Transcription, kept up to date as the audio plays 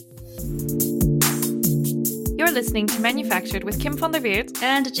You're listening to Manufactured with Kim van der Weert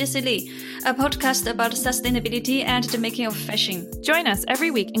and Jessie Lee, a podcast about sustainability and the making of fashion. Join us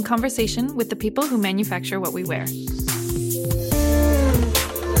every week in conversation with the people who manufacture what we wear.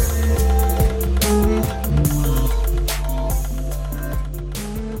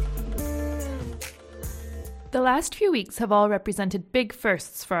 The last few weeks have all represented big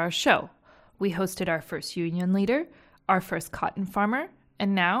firsts for our show. We hosted our first union leader, our first cotton farmer,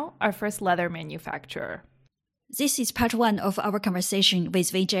 and now our first leather manufacturer. This is part one of our conversation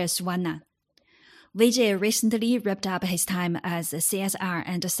with Vijay Suvanna. Vijay recently wrapped up his time as a CSR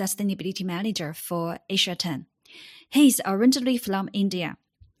and Sustainability Manager for Asia 10. He is originally from India,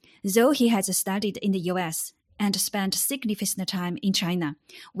 though he has studied in the US and spent significant time in China,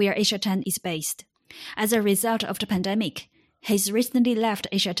 where Asia 10 is based. As a result of the pandemic, he's recently left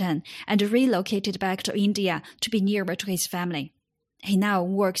Asia 10 and relocated back to India to be nearer to his family. He now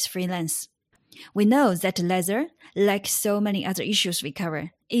works freelance. We know that leather, like so many other issues we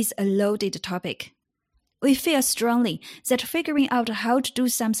cover, is a loaded topic. We feel strongly that figuring out how to do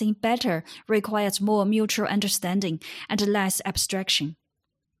something better requires more mutual understanding and less abstraction.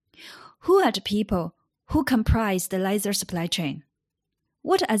 Who are the people who comprise the leather supply chain?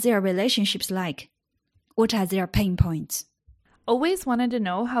 What are their relationships like? What are their pain points? Always wanted to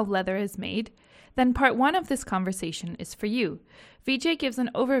know how leather is made? Then part one of this conversation is for you. Vijay gives an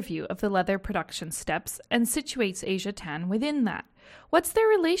overview of the leather production steps and situates Asia Tan within that. What's their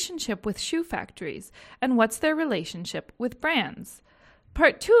relationship with shoe factories? And what's their relationship with brands?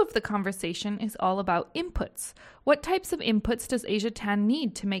 Part two of the conversation is all about inputs. What types of inputs does Asia Tan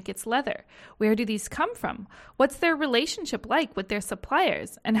need to make its leather? Where do these come from? What's their relationship like with their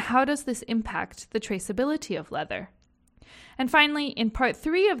suppliers? And how does this impact the traceability of leather? And finally, in part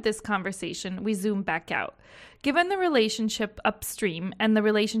three of this conversation, we zoom back out. Given the relationship upstream and the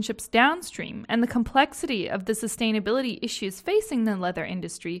relationships downstream and the complexity of the sustainability issues facing the leather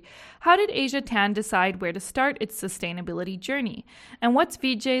industry, how did Asia Tan decide where to start its sustainability journey? And what's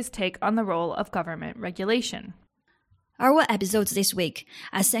Vijay's take on the role of government regulation? Our episodes this week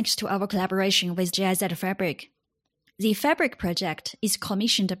are thanks to our collaboration with GIZ Fabric. The Fabric project is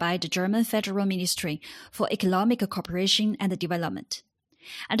commissioned by the German Federal Ministry for Economic Cooperation and Development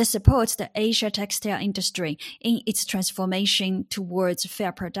and supports the Asia textile industry in its transformation towards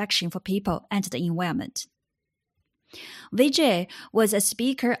fair production for people and the environment. Vijay was a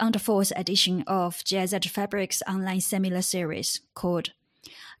speaker on the fourth edition of GIZ Fabric's online seminar series called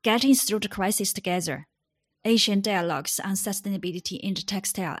Getting Through the Crisis Together, Asian Dialogues on Sustainability in the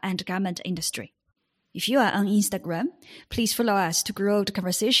Textile and Garment Industry. If you are on Instagram, please follow us to grow the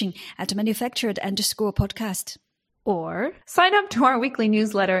conversation at manufactured_podcast. Or sign up to our weekly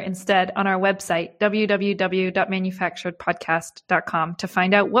newsletter instead on our website, www.manufacturedpodcast.com, to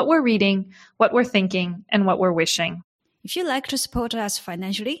find out what we're reading, what we're thinking, and what we're wishing. If you'd like to support us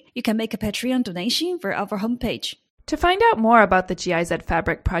financially, you can make a Patreon donation via our homepage. To find out more about the GIZ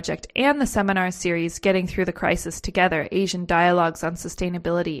Fabric project and the seminar series Getting Through the Crisis Together, Asian Dialogues on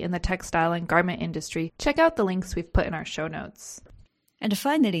Sustainability in the Textile and Garment Industry, check out the links we've put in our show notes. And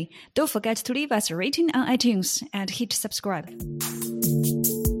finally, don't forget to leave us a rating on iTunes and hit subscribe.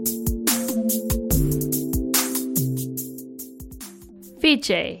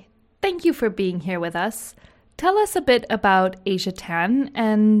 Vijay, thank you for being here with us. Tell us a bit about Asia Tan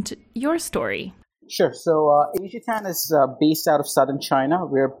and your story. Sure. So Asia Tan is based out of southern China.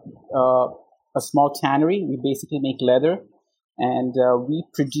 We're a small tannery. We basically make leather, and we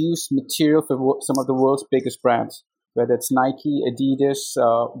produce material for some of the world's biggest brands, whether it's Nike, Adidas,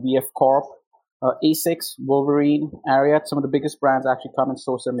 VF Corp, Asics, Wolverine, Ariat. Some of the biggest brands actually come and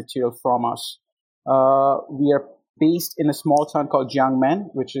source their material from us. We are based in a small town called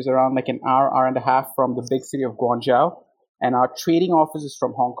Jiangmen, which is around like an hour and a half from the big city of Guangzhou, and our trading office is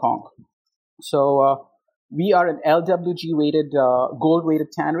from Hong Kong. So we are an LWG-rated,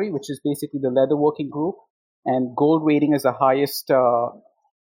 gold-rated tannery, which is basically the leather working group. And gold rating is the highest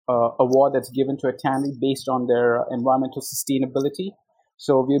award that's given to a tannery based on their environmental sustainability.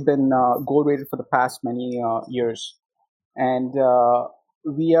 So we've been gold-rated for the past many years. And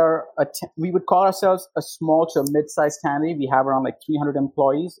we would call ourselves a small to a mid-sized tannery. We have around like 300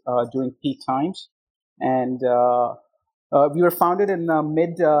 employees during peak times. And we were founded in the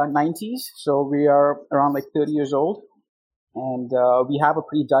mid-90s, so we are around like 30 years old. And we have a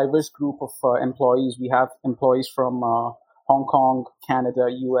pretty diverse group of employees. We have employees from Hong Kong, Canada,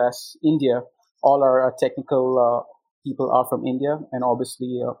 US, India. All our technical people are from India and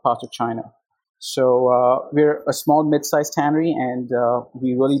obviously parts of China. So we're a small mid-sized tannery, and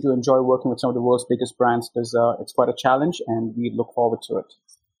we really do enjoy working with some of the world's biggest brands because it's quite a challenge and we look forward to it.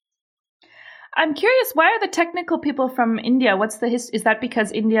 I'm curious, why are the technical people from India? What's the is that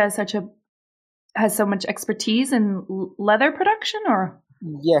because India is has so much expertise in leather production, or?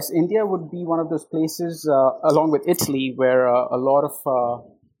 Yes, India would be one of those places, along with Italy, where a lot of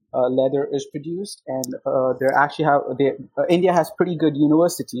leather is produced, and India has pretty good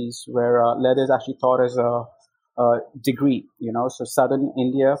universities where leather is actually taught as a degree. So southern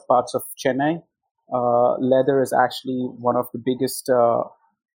India, parts of Chennai, leather is actually one of the biggest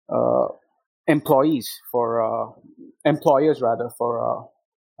employers for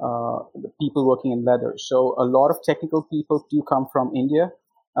the people working in leather. So a lot of technical people do come from India.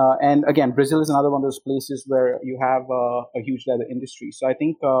 And again, Brazil is another one of those places where you have a huge leather industry. So I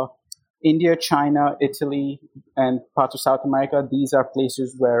think India, China, Italy, and parts of South America, these are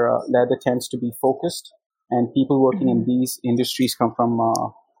places where leather tends to be focused, and people working in these industries come from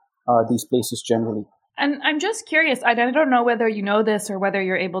these places generally. And I'm just curious, I don't know whether you know this or whether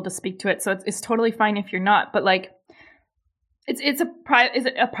you're able to speak to it, so it's totally fine if you're not, but like, is it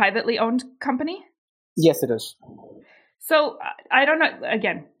a privately owned company? Yes, it is. So I don't know,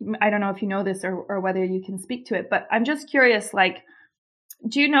 again, I don't know if you know this or whether you can speak to it, but I'm just curious, like,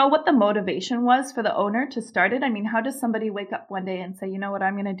 do you know what the motivation was for the owner to start it? I mean, how does somebody wake up one day and say, you know what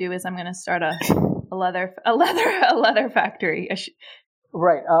I'm going to do is I'm going to start a leather factory?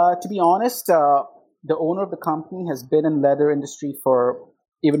 Right. To be honest, the owner of the company has been in leather industry for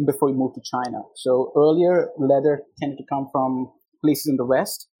even before he moved to China. So earlier, leather tended to come from places in the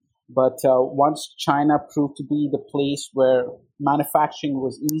West. But once China proved to be the place where manufacturing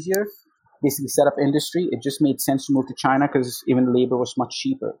was easier, basically set up industry, it just made sense to move to China because even labor was much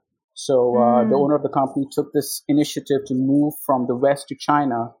cheaper. So the owner of the company took this initiative to move from the West to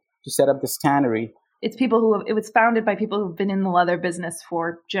China to set up this tannery. It was founded by people who've been in the leather business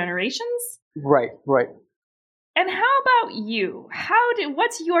for generations? Right. And how about you?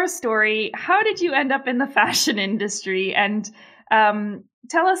 What's your story? How did you end up in the fashion industry? And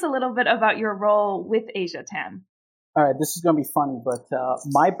tell us a little bit about your role with Asia Tan. All right, this is going to be funny, but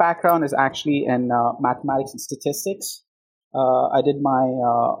my background is actually in mathematics and statistics. I did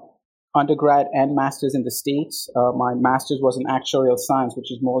my undergrad and master's in the States. My master's was in actuarial science,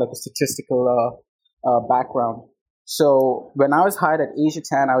 which is more like a statistical background. So when I was hired at Asia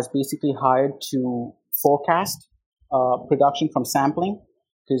Tan, I was basically hired to forecast production from sampling,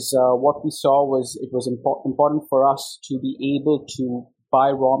 because what we saw was it was important for us to be able to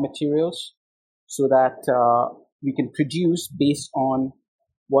buy raw materials so that we can produce based on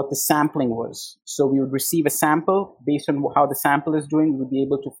what the sampling was. So we would receive a sample based on how the sample is doing. We would be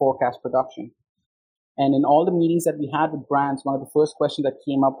able to forecast production. And in all the meetings that we had with brands, one of the first questions that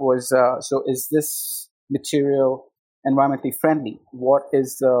came up was, so is this material environmentally friendly? What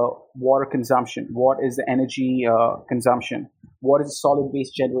is the water consumption? What is the energy consumption? What is the solid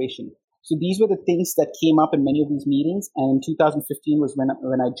waste generation? So these were the things that came up in many of these meetings. And in 2015 was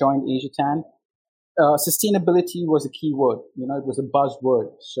when I joined Asia Tan. Sustainability was a key word. It was a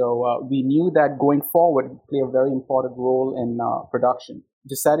buzzword. So we knew that going forward would play a very important role in production.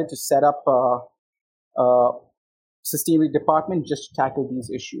 Decided to set up a sustainability department just to tackle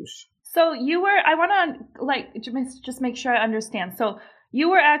these issues. So I want to just make sure I understand. So you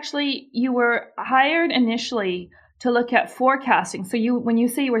were hired initially to look at forecasting. So when you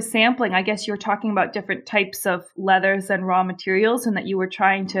say you were sampling, I guess you're talking about different types of leathers and raw materials, and that you were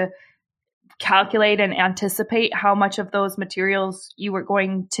trying to calculate and anticipate how much of those materials you were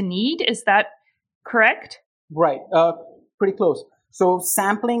going to need. Is that correct? Right. Pretty close. So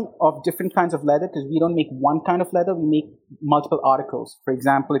sampling of different kinds of leather, because we don't make one kind of leather, we make multiple articles. For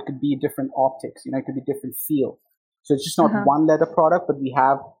example, it could be different optics, it could be different feel. So it's just not one leather product, but we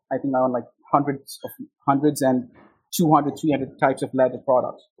have, I think, around like hundreds and 200, 300 types of leather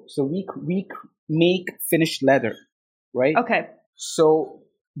products. So we make finished leather, right? Okay. So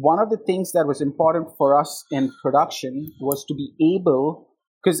one of the things that was important for us in production was to be able,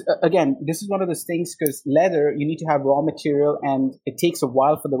 because again, this is one of those things, because leather, you need to have raw material, and it takes a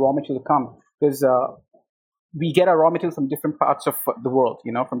while for the raw material to come, because we get our raw material from different parts of the world,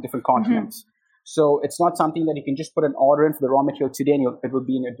 from different continents. So it's not something that you can just put an order in for the raw material today and it will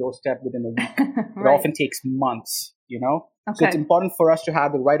be in your doorstep within a week. Right. It often takes months, Okay. So it's important for us to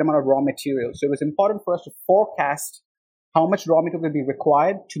have the right amount of raw material. So it was important for us to forecast how much raw material will be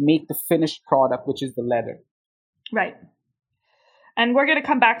required to make the finished product, which is the leather. Right. And we're going to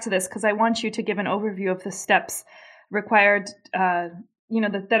come back to this because I want you to give an overview of the steps required,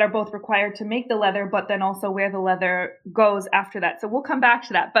 that are both required to make the leather, but then also where the leather goes after that. So we'll come back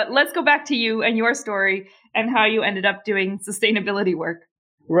to that. But let's go back to you and your story and how you ended up doing sustainability work.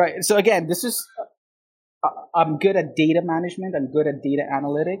 Right. So again, I'm good at data management. I'm good at data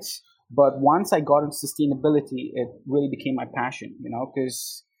analytics. But once I got into sustainability, it really became my passion,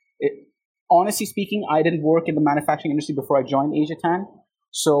 because honestly speaking, I didn't work in the manufacturing industry before I joined AsiaTan.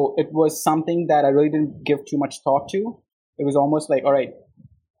 So it was something that I really didn't give too much thought to. It was almost like, all right,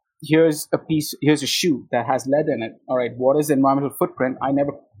 here's a shoe that has leather in it. All right, what is the environmental footprint? I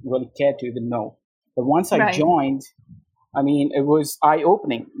never really cared to even know. But once I joined, it was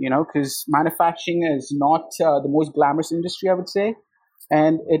eye-opening, because manufacturing is not the most glamorous industry, I would say.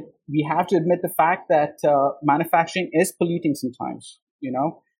 And we have to admit the fact that manufacturing is polluting sometimes,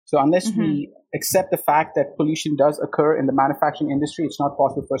 So unless we accept the fact that pollution does occur in the manufacturing industry, it's not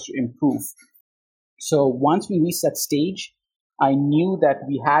possible for us to improve. So once we reached that stage, I knew that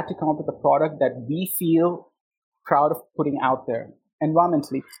we had to come up with a product that we feel proud of putting out there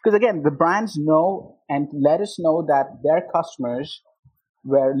environmentally. Because again, the brands know and let us know that their customers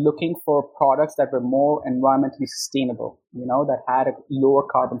were looking for products that were more environmentally sustainable, that had a lower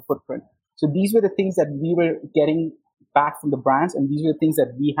carbon footprint. So these were the things that we were getting back from the brands, and these were the things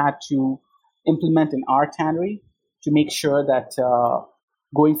that we had to implement in our tannery to make sure that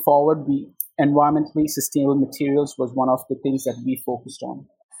going forward, environmentally sustainable materials was one of the things that we focused on.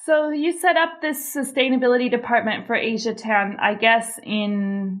 So you set up this sustainability department for AsiaTan, I guess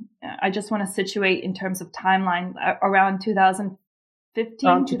I just want to situate in terms of timeline, around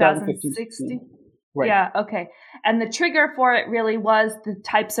 2015, 2016? Right. Yeah, okay. And the trigger for it really was the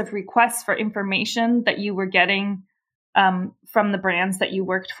types of requests for information that you were getting from the brands that you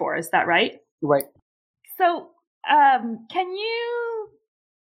worked for. Is that right? Right. So can you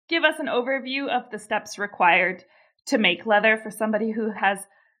give us an overview of the steps required to make leather for somebody who has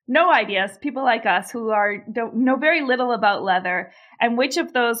no ideas, people like us who don't know very little about leather, and which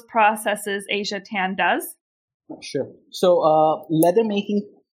of those processes AsiaTan does? Sure. So leather making,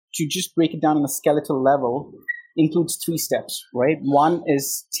 to just break it down on a skeletal level, includes 3 steps, right? One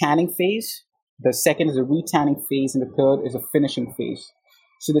is tanning phase, the second is a retanning phase, and the third is a finishing phase.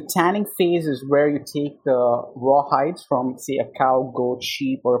 So the tanning phase is where you take the raw hides from, say, a cow, goat,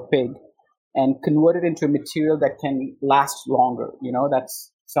 sheep, or a pig, and convert it into a material that can last longer.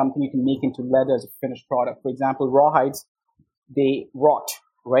 That's something you can make into leather as a finished product. For example, raw hides, they rot,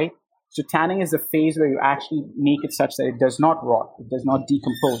 right? So tanning is the phase where you actually make it such that it does not rot, it does not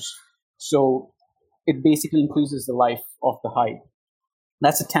decompose. So it basically increases the life of the hide.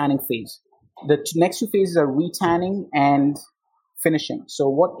 That's the tanning phase. The next 2 phases are retanning and finishing. So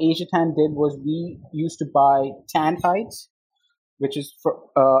what AsiaTan did was we used to buy tanned hides, which is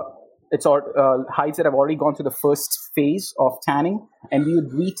it's all hides that have already gone through the first phase of tanning, and we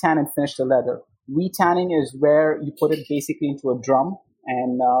would retan and finish the leather. Retanning is where you put it basically into a drum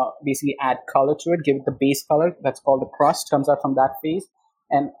and basically add color to it, give it the base color. That's called the crust, comes out from that phase.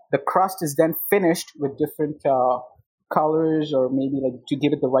 And the crust is then finished with different colors, or maybe like to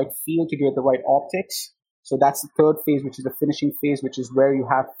give it the right feel, to give it the right optics. So that's the third phase, which is the finishing phase, which is where you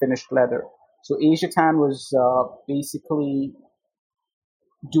have finished leather. So AsiaTan was basically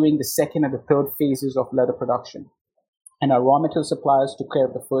doing the second and the third phases of leather production. And our raw material suppliers took care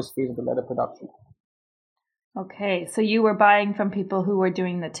of the first phase of the leather production. Okay, so you were buying from people who were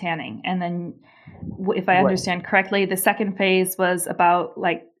doing the tanning. And then, if I understand correctly, the second phase was about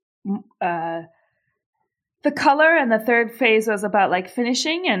like the color, and the third phase was about like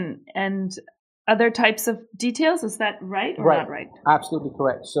finishing and other types of details. Is that right or not right? Absolutely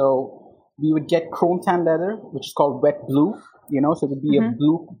correct. So we would get chrome tan leather, which is called wet blue, so it would be a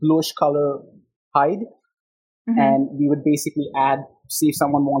bluish color hide. And we would basically add, see if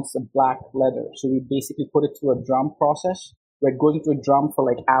someone wants a black leather. So we basically put it through a drum process where it goes into a drum for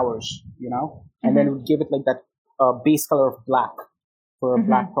like hours, and then it would give it like that base color of black for a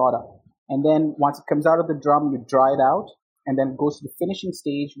black product. And then once it comes out of the drum, you dry it out, and then it goes to the finishing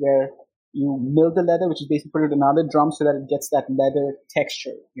stage where you mill the leather, which is basically put it in another drum so that it gets that leather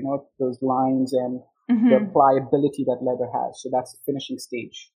texture, those lines and the pliability that leather has. So that's the finishing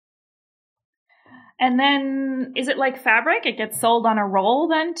stage. And then is it like fabric? It gets sold on a roll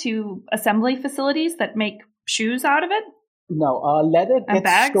then to assembly facilities that make shoes out of it? No, leather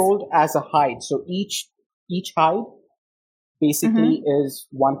gets sold as a hide. So each hide basically is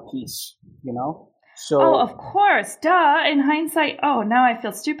one piece, So, of course. Duh. In hindsight, now I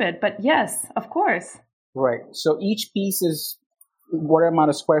feel stupid. But yes, of course. Right. So each piece is whatever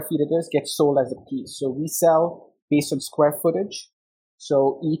amount of square feet it is gets sold as a piece. So we sell based on square footage.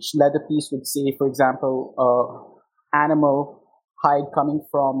 So each leather piece would say, for example, animal hide coming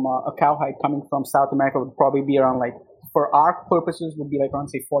from a cow hide coming from South America would probably be around for our purposes would be around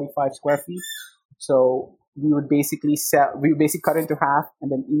say 45 square feet. So we would basically cut it into half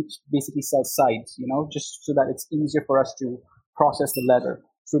and then each basically sell sides, just so that it's easier for us to process the leather.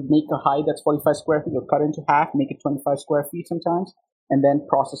 So make a hide that's 45 square feet, you'll cut it into half, make it 25 square feet sometimes, and then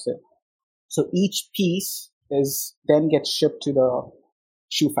process it. So each piece then gets shipped to the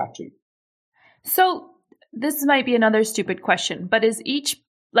shoe factory. So this might be another stupid question, but is each,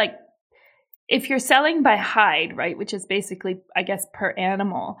 like, if you're selling by hide, right, which is basically, I guess, per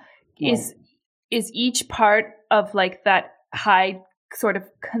animal, Right. is each part of like that hide sort of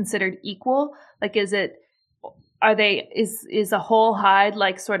considered equal? Like, is a whole hide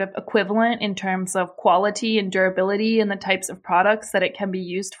like sort of equivalent in terms of quality and durability and the types of products that it can be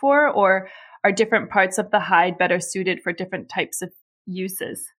used for, or are different parts of the hide better suited for different types of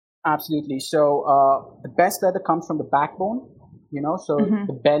uses? Absolutely. So the best leather comes from the backbone, so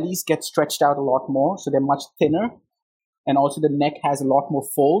the bellies get stretched out a lot more, so they're much thinner, and also the neck has a lot more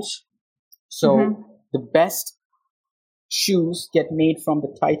folds. So the best shoes get made from the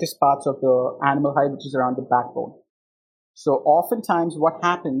tightest parts of the animal hide, which is around the backbone. So oftentimes what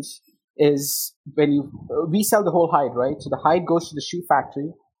happens is when we sell the whole hide, right? So the hide goes to the shoe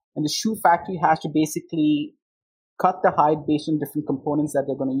factory, and the shoe factory has to basically cut the hide based on different components that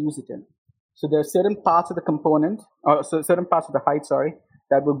they're going to use it in. So there are certain parts of the component, certain parts of the hide,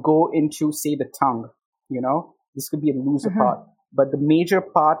 that will go into, say, the tongue. This could be a looser part. But the major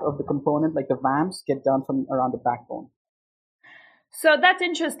part of the component, like the vamps, get done from around the backbone. So that's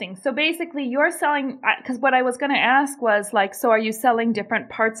interesting. So basically you're selling, because what I was going to ask was like, so are you selling different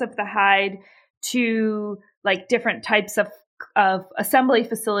parts of the hide to like different types of assembly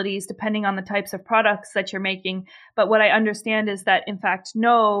facilities depending on the types of products that you're making? But what I understand is that in fact,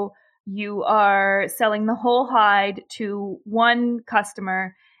 no, you are selling the whole hide to one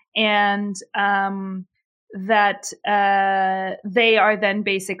customer, and that they are then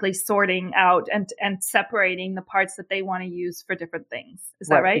basically sorting out and separating the parts that they want to use for different things. Is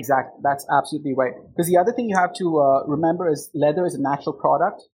that right? Exactly. That's absolutely right. Because the other thing you have to remember is leather is a natural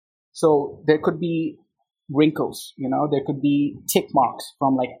product. So there could be wrinkles, there could be tick marks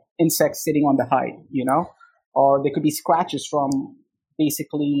from like insects sitting on the hide, or there could be scratches from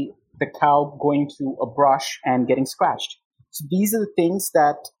basically the cow going to a brush and getting scratched. So these are the things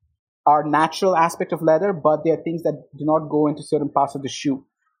that are natural aspect of leather, but they are things that do not go into certain parts of the shoe.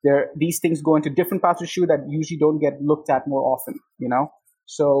 These things go into different parts of the shoe that usually don't get looked at more often,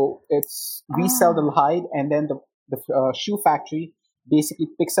 So we sell the hide, and then the shoe factory basically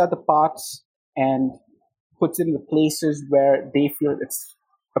picks out the parts and puts it in the places where they feel it's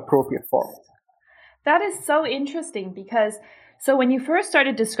appropriate for. That is so interesting, because so when you first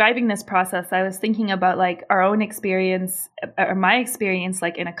started describing this process, I was thinking about like our own experience, or my experience,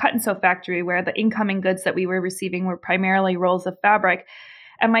 like in a cut and sew factory where the incoming goods that we were receiving were primarily rolls of fabric.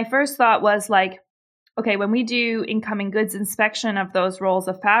 And my first thought was like, okay, when we do incoming goods inspection of those rolls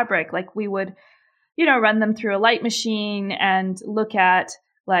of fabric, like we would, run them through a light machine and look at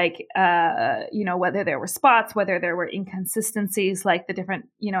like, whether there were spots, whether there were inconsistencies, like the different,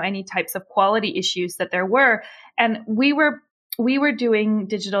 any types of quality issues that there were. And we were doing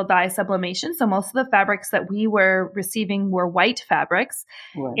digital dye sublimation. So most of the fabrics that we were receiving were white fabrics,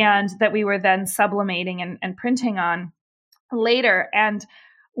 right, and that we were then sublimating and printing on later. And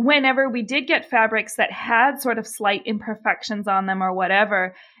whenever we did get fabrics that had sort of slight imperfections on them or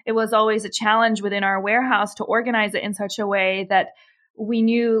whatever, it was always a challenge within our warehouse to organize it in such a way that we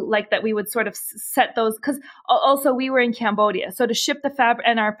knew like that we would sort of set those, because also we were in Cambodia. So to ship the fabric,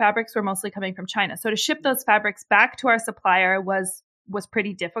 and our fabrics were mostly coming from China. So to ship those fabrics back to our supplier was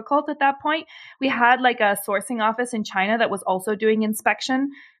pretty difficult at that point. We had like a sourcing office in China that was also doing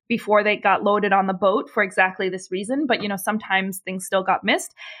inspection before they got loaded on the boat for exactly this reason. But, sometimes things still got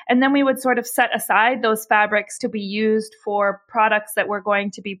missed. And then we would sort of set aside those fabrics to be used for products that were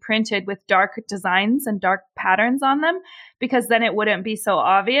going to be printed with dark designs and dark patterns on them, because then it wouldn't be so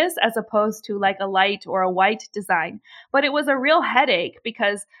obvious as opposed to like a light or a white design. But it was a real headache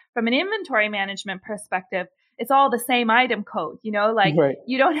because from an inventory management perspective, it's all the same item code, right.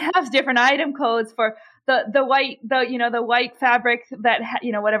 You don't have different item codes for the white fabric that,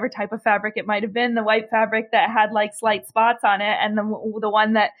 whatever type of fabric it might have been, the white fabric that had like slight spots on it, and the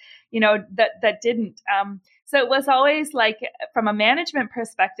one that, that didn't. So it was always like, from a management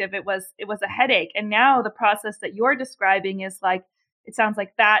perspective, it was a headache. And now the process that you're describing is like, it sounds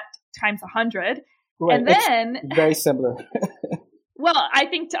like that times 100. Right. And then it's very similar. Well, I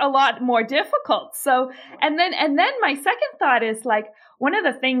think a lot more difficult. So, and then my second thought is like, one of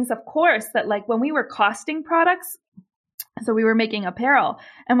the things, of course, that like when we were costing products, so we were making apparel,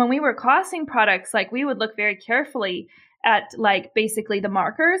 and when we were costing products, like we would look very carefully at like basically the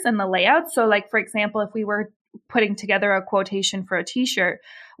markers and the layouts. So like, for example, if we were putting together a quotation for a t-shirt,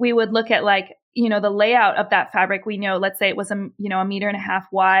 we would look at like the layout of that fabric, we know, let's say it was a meter and a half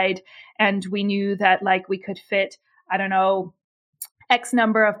wide, and we knew that like we could fit, I don't know, X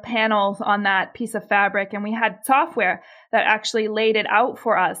number of panels on that piece of fabric. And we had software that actually laid it out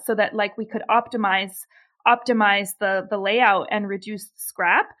for us so that like we could optimize the layout and reduce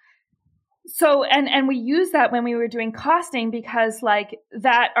scrap. So, and we used that when we were doing costing, because like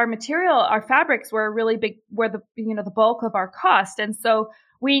that, our fabrics were really big, were the bulk of our cost. And so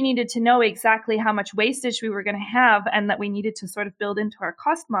we needed to know exactly how much wastage we were going to have, and that we needed to sort of build into our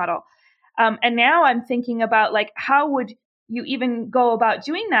cost model. And now I'm thinking about like, how would you even go about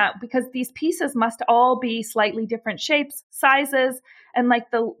doing that? Because these pieces must all be slightly different shapes, sizes, and like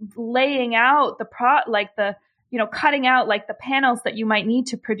the laying out cutting out like the panels that you might need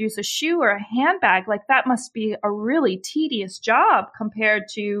to produce a shoe or a handbag. Like that must be a really tedious job compared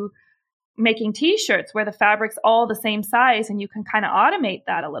to making t-shirts where the fabric's all the same size and you can kind of automate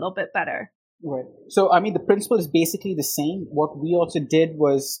that a little bit better. Right. So, I mean, the principle is basically the same. What we also did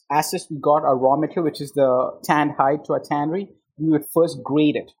was, as we got our raw material, which is the tanned hide to our tannery, we would first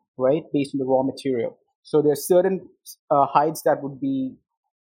grade it, right, based on the raw material. So there are certain hides that would be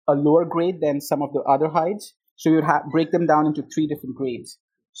a lower grade than some of the other hides. So you would break them down into 3 different grades.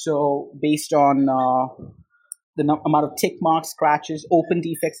 So based on the amount of tick marks, scratches, open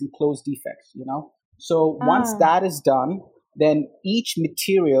defects, and closed defects, So once that is done, then each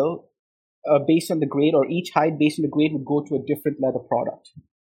material based on the grade, or each hide based on the grade, would go to a different leather product,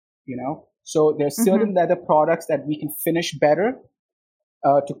 So there's certain leather products that we can finish better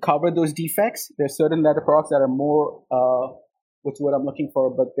to cover those defects. There's certain leather products that are more, what's what I'm looking for,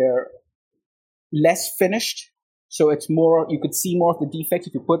 but they're less finished. So it's more, you could see more of the defects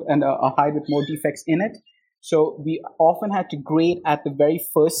if you put a hide with more defects in it. So we often had to grade at the very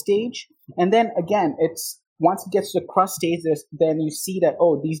first stage. And then again, once it gets to the crust stage, then you see that,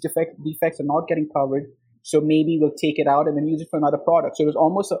 these defects are not getting covered. So maybe we'll take it out and then use it for another product. So it was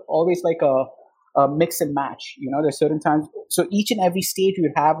almost always like a mix and match. There's certain times. So each and every stage we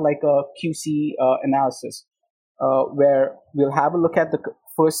would have like a QC analysis where we'll have a look at the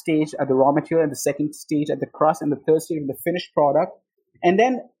first stage at the raw material, and the second stage at the crust, and the third stage of the finished product. And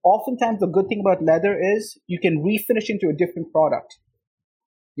then oftentimes the good thing about leather is you can refinish into a different product.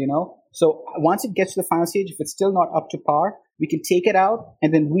 So once it gets to the final stage, if it's still not up to par, we can take it out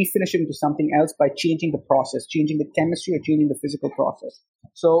and then refinish it into something else by changing the process, changing the chemistry, or changing the physical process.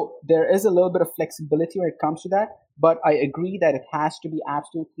 So there is a little bit of flexibility when it comes to that, but I agree that it has to be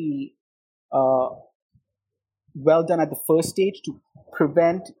absolutely well done at the first stage to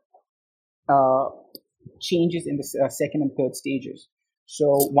prevent changes in the second and third stages.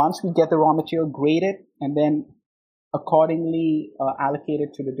 So once we get the raw material, grade it, and then accordingly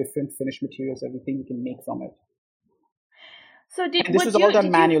allocated to the different finished materials that we think we can make from it. So this was all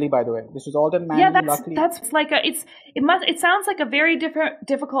done manually, by the way. This was all done manually. Yeah, that's like it sounds like a very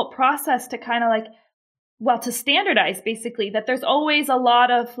difficult process to kind of like, to standardize, basically. That there's always a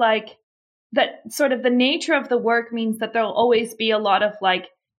lot of like, that sort of the nature of the work means that there'll always be a lot of like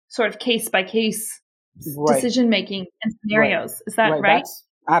sort of case by case decision making and scenarios. Right. Is that right? That's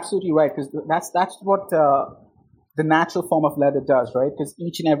absolutely right, because that's what the natural form of leather does, right? Because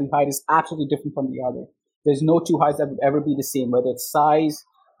each and every hide is absolutely different from the other. There's no two hides that would ever be the same, whether it's size,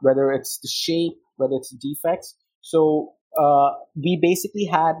 whether it's the shape, whether it's defects. So we basically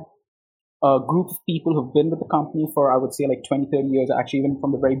had a group of people who've been with the company for, I would say, like 20, 30 years, actually even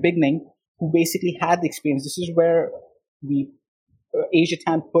from the very beginning, who basically had the experience. This is where Asia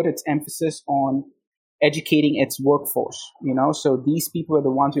Tan put its emphasis on educating its workforce, So these people are the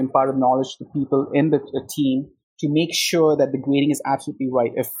ones who imparted knowledge to people in the team to make sure that the grading is absolutely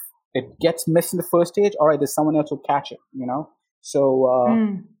right. If it gets missed in the first stage, all right, there's someone else who'll catch it, So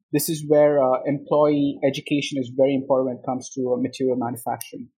this is where employee education is very important when it comes to material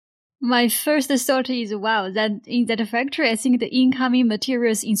manufacturing. My first thought is, wow, that in that factory, I think the incoming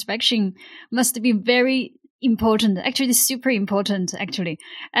materials inspection must be very important. Actually, super important, actually.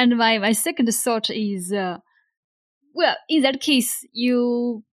 And my second thought is, in that case,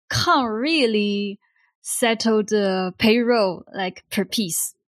 you can't really settle the payroll like per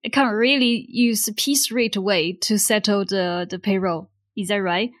piece. You can't really use piece rate way to settle the payroll. Is that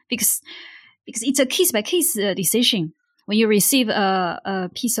right? Because it's a case by case decision. When you receive a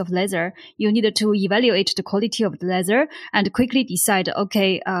piece of leather, you need to evaluate the quality of the leather and quickly decide,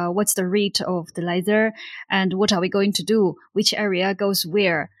 what's the rate of the leather and what are we going to do, which area goes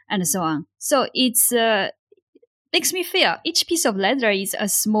where, and so on. So it's makes me feel each piece of leather is a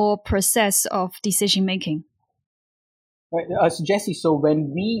small process of decision making. Right. So Jessie, so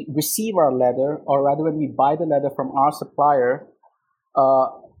when we receive our leather, or rather when we buy the leather from our supplier,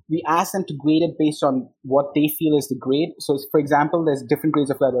 we ask them to grade it based on what they feel is the grade. So, for example, there's different grades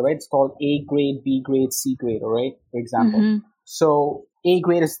of leather, right? It's called A grade, B grade, C grade, all right? For example. Mm-hmm. So A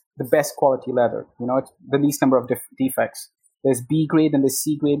grade is the best quality leather. You know, it's the least number of defects. There's B grade and there's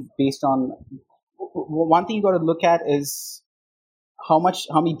C grade based on... One thing you got to look at is how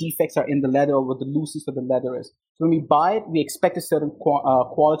many defects are in the leather or what the looseness of the leather is. So when we buy it, we expect a certain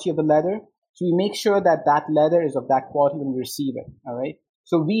quality of the leather. So we make sure that leather is of that quality when we receive it, all right?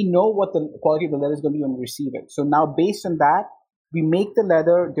 So we know what the quality of the leather is going to be when we receive it. So now based on that, we make the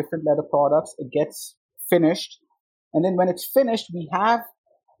leather, different leather products. It gets finished. And then when it's finished, we have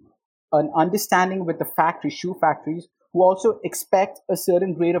an understanding with the shoe factories, who also expect a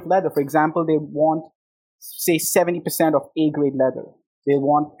certain grade of leather. For example, they want, say, 70% of A grade leather. They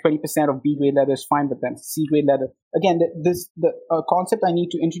want 20% of B grade leather is fine with them. C grade leather. Again, the concept I need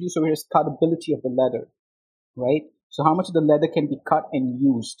to introduce over here is cutability of the leather, right? So how much of the leather can be cut and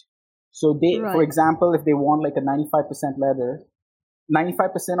used? So right. For example, if they want like a 95% leather,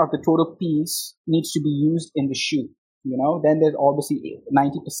 95% of the total piece needs to be used in the shoe. You know, then there's obviously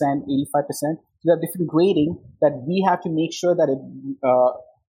 90%, 85%. So there are different grading that we have to make sure that it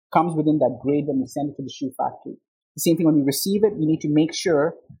comes within that grade when we send it to the shoe factory. The same thing when we receive it, we need to make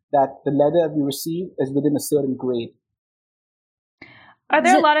sure that the leather that we receive is within a certain grade. Are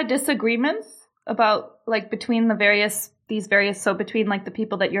there a lot of disagreements about between these various, so between the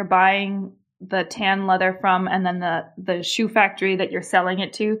people that you're buying the tan leather from and then the shoe factory that you're selling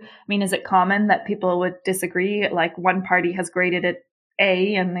it to? I mean, is it common that people would disagree? Like one party has graded it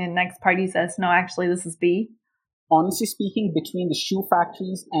A and the next party says, no, actually this is B? Honestly speaking, between the shoe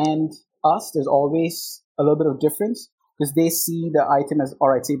factories and us, there's always a little bit of difference because they see the item as, all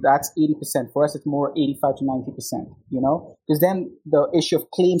right, say that's 80%. For us, it's more 85 to 90%, you know, because then the issue of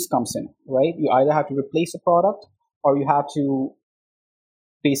claims comes in, right? You either have to replace the product or you have to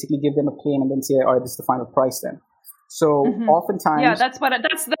basically give them a claim and then say, all right, this is the final price then. So oftentimes... Yeah, that's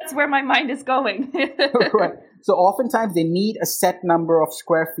where my mind is going. Right. So oftentimes they need a set number of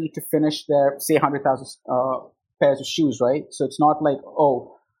square feet to finish their, say, 100,000 pairs of shoes, right? So it's not like,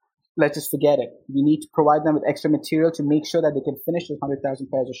 oh, let's just forget it. We need to provide them with extra material to make sure that they can finish those 100,000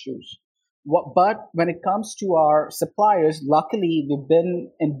 pairs of shoes. But when it comes to our suppliers, luckily, we've been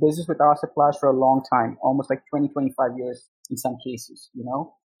in business with our suppliers for a long time, almost like 20, 25 years in some cases, you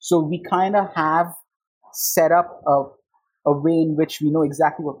know? So we kind of have set up a way in which we know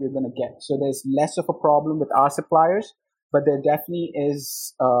exactly what we're going to get. So there's less of a problem with our suppliers, but there definitely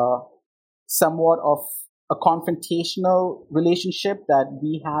is somewhat of a confrontational relationship that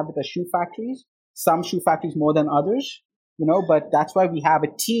we have with the shoe factories. Some shoe factories more than others, you know, but that's why we have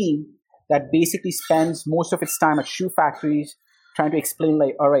a team that basically spends most of its time at shoe factories trying to explain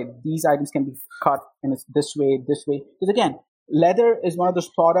like, all right, these items can be cut and it's this way. Because again, leather is one of those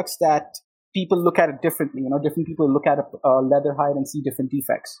products that people look at it differently. You know, different people look at a leather hide and see different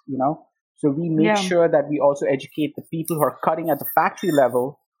defects, you know. So we make sure that we also educate the people who are cutting at the factory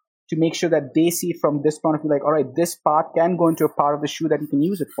level to make sure that they see it from this point of view, like, all right, this part can go into a part of the shoe that you can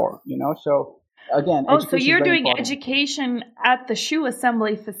use it for, you know. So again, so you're doing important. Education at the shoe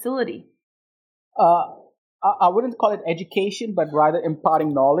assembly facility. I wouldn't call it education, but rather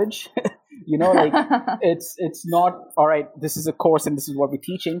imparting knowledge. You know, like it's not, all right, this is a course and this is what we're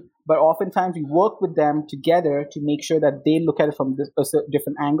teaching, but oftentimes we work with them together to make sure that they look at it from a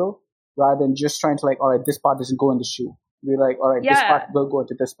different angle rather than just trying to like, all right, this part doesn't go in the shoe. We're like, all right, this part will go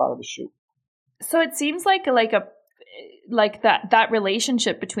into this part of the shoe. So it seems like that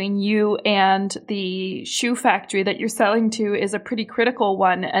relationship between you and the shoe factory that you're selling to is a pretty critical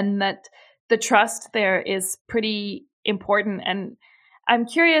one, and that the trust there is pretty important. And I'm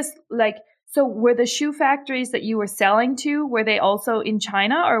curious, so were the shoe factories that you were selling to, were they also in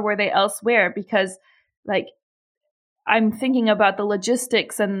China or were they elsewhere? Because I'm thinking about the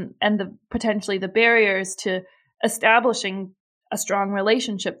logistics and the potentially the barriers to establishing a strong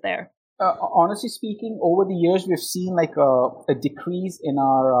relationship there. Honestly speaking, over the years, we've seen a decrease in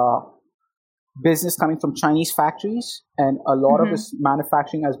our business coming from Chinese factories, and a lot of this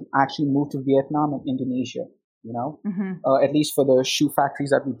manufacturing has actually moved to Vietnam and Indonesia, you know, at least for the shoe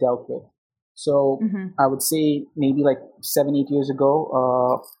factories that we dealt with. So I would say maybe 7-8 years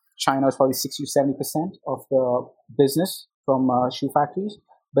ago, China was probably 60 to 70% of the business from shoe factories,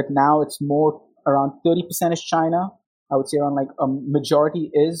 but now it's more around 30% is China. I would say around a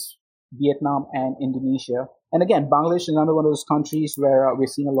majority is Vietnam and Indonesia. And again, Bangladesh is another one of those countries where we're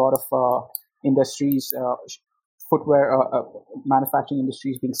seeing a lot of industries, footwear manufacturing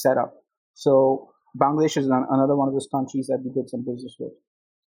industries being set up. So Bangladesh is another one of those countries that we did some business with.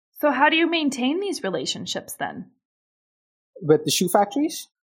 So how do you maintain these relationships then? With the shoe factories?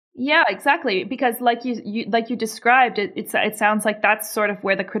 Yeah, exactly. Because like you described, it sounds like that's sort of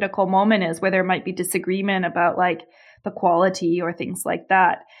where the critical moment is, where there might be disagreement about like the quality or things like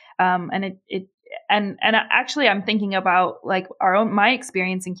that. And actually, I'm thinking about like my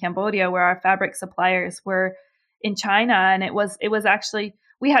experience in Cambodia, where our fabric suppliers were in China, and it was actually,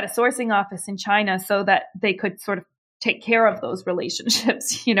 we had a sourcing office in China so that they could sort of take care of those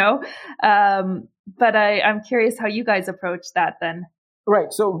relationships, you know. But I'm curious how you guys approach that then.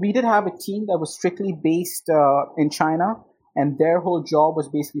 Right. So we did have a team that was strictly based in China, and their whole job was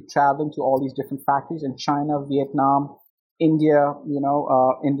basically traveling to all these different factories in China, Vietnam, India,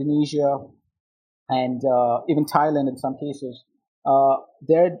 Indonesia, and even Thailand in some cases.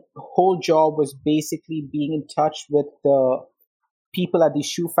 Their whole job was basically being in touch with the people at these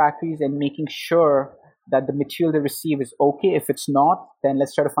shoe factories and making sure that the material they receive is okay. If it's not, then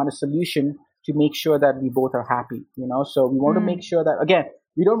let's try to find a solution to make sure that we both are happy, So we want to make sure that, again,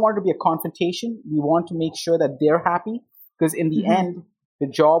 we don't want it to be a confrontation. We want to make sure that they're happy, because in the end, the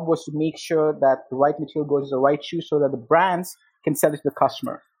job was to make sure that the right material goes to the right shoe so that the brands can sell it to the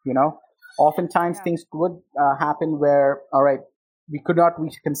customer, Oftentimes things would happen where, all right, we could not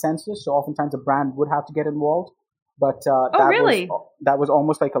reach a consensus. So oftentimes a brand would have to get involved. But that was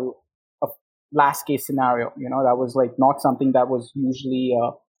almost like a last case scenario. That was like not something that was usually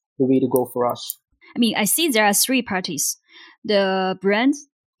the way to go for us. I mean, I see there are three parties: the brand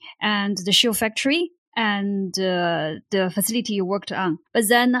and the shoe factory and the facility you worked on. But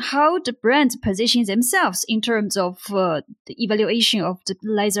then how the brand positions themselves in terms of the evaluation of the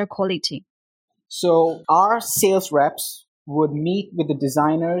leather quality? So our sales reps would meet with the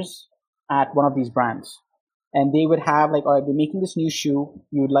designers at one of these brands. And they would have like, all right, we're making this new shoe.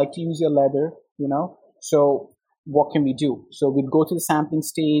 You would like to use your leather, So what can we do? So we'd go to the sampling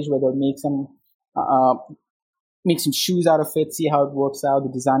stage where they'll make some shoes out of it, see how it works out.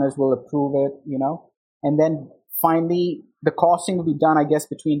 The designers will approve it, And then finally, the costing will be done, I guess,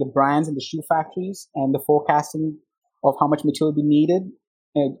 between the brands and the shoe factories, and the forecasting of how much material will be needed.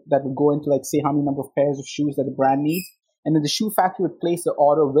 That would go into, like, say, how many number of pairs of shoes that the brand needs. And then the shoe factory would place the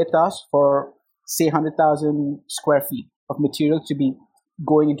order with us for, say, 100,000 square feet of material to be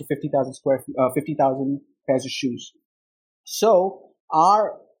going into 50,000 pairs of shoes. So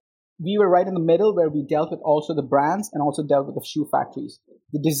we were right in the middle, where we dealt with also the brands and also dealt with the shoe factories.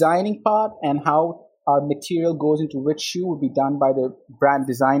 The designing part and how our material goes into which shoe would be done by the brand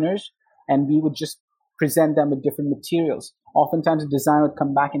designers, and we would just present them with different materials. Oftentimes the designer would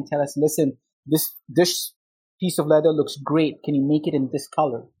come back and tell us, listen, this piece of leather looks great. Can you make it in this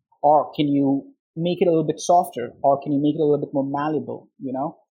color? Or can you make it a little bit softer? Or can you make it a little bit more malleable,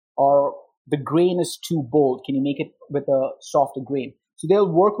 Or the grain is too bold. Can you make it with a softer grain? So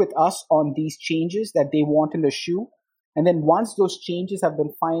they'll work with us on these changes that they want in the shoe. And then once those changes have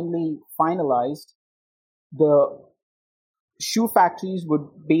been finally finalized, the shoe factories would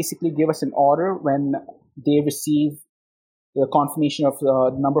basically give us an order when they receive the confirmation of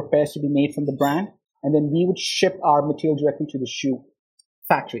the number of pairs to be made from the brand. And then we would ship our material directly to the shoe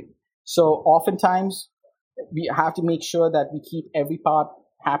factory. So oftentimes we have to make sure that we keep every part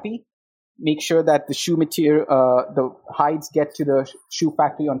happy, make sure that the shoe material, the hides get to the shoe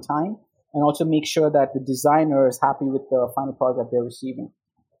factory on time, and also make sure that the designer is happy with the final product that they're receiving.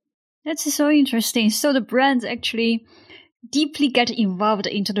 That's so interesting. So the brands actually deeply get involved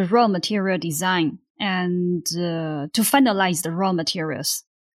into the raw material design and to finalize the raw materials,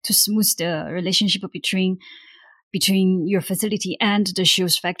 to smooth the relationship between your facility and the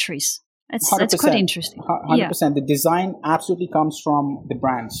shoes factories. That's quite interesting. 100%. Yeah. The design absolutely comes from the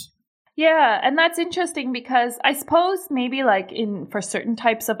brands. Yeah, and that's interesting because I suppose maybe like for certain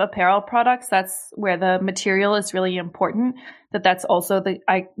types of apparel products, that's where the material is really important. That's also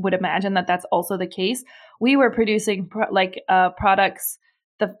I would imagine that's also the case. We were producing products.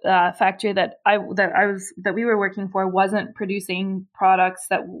 The factory that we were working for wasn't producing products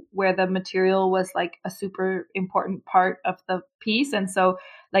where the material was like a super important part of the piece, and so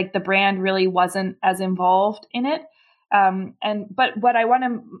like the brand really wasn't as involved in it. But what I want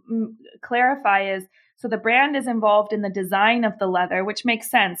to clarify is, so the brand is involved in the design of the leather, which makes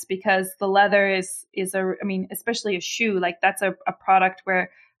sense because the leather is especially a shoe, like that's a product where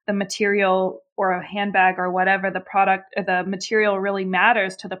the material or a handbag or whatever the material really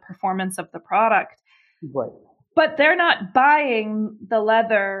matters to the performance of the product. Right. But they're not buying the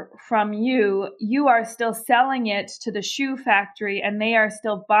leather from you. You are still selling it to the shoe factory, and they are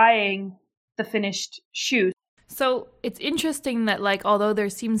still buying the finished shoe. So it's interesting that, like, although there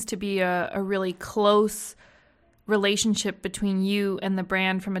seems to be a really close relationship between you and the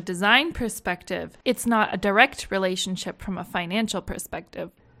brand from a design perspective, it's not a direct relationship from a financial perspective.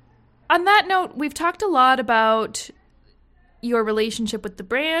 On that note, we've talked a lot about your relationship with the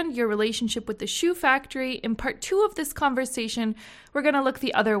brand, your relationship with the shoe factory. In part 2 of this conversation, we're going to look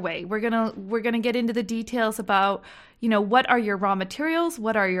the other way. We're going to get into the details about, what are your raw materials,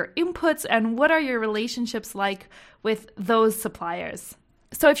 what are your inputs, and what are your relationships like with those suppliers.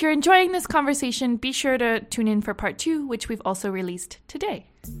 So if you're enjoying this conversation, be sure to tune in for part 2, which we've also released today.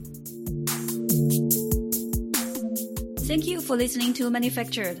 Thank you for listening to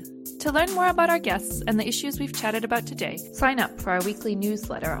Manufactured. To learn more about our guests and the issues we've chatted about today, sign up for our weekly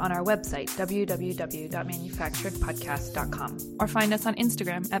newsletter on our website, www.manufacturedpodcast.com, or find us on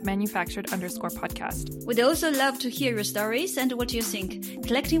Instagram at manufactured_podcast. We'd also love to hear your stories and what you think.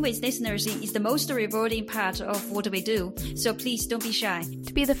 Collecting with listeners is the most rewarding part of what we do, so please don't be shy.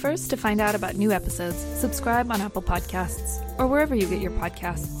 To be the first to find out about new episodes, subscribe on Apple Podcasts or wherever you get your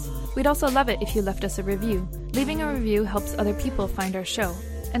podcasts. We'd also love it if you left us a review. Leaving a review helps other people find our show.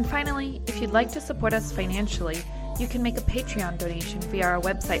 And finally, if you'd like to support us financially, you can make a Patreon donation via our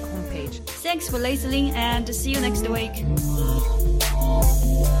website homepage. Thanks for listening and see you next week.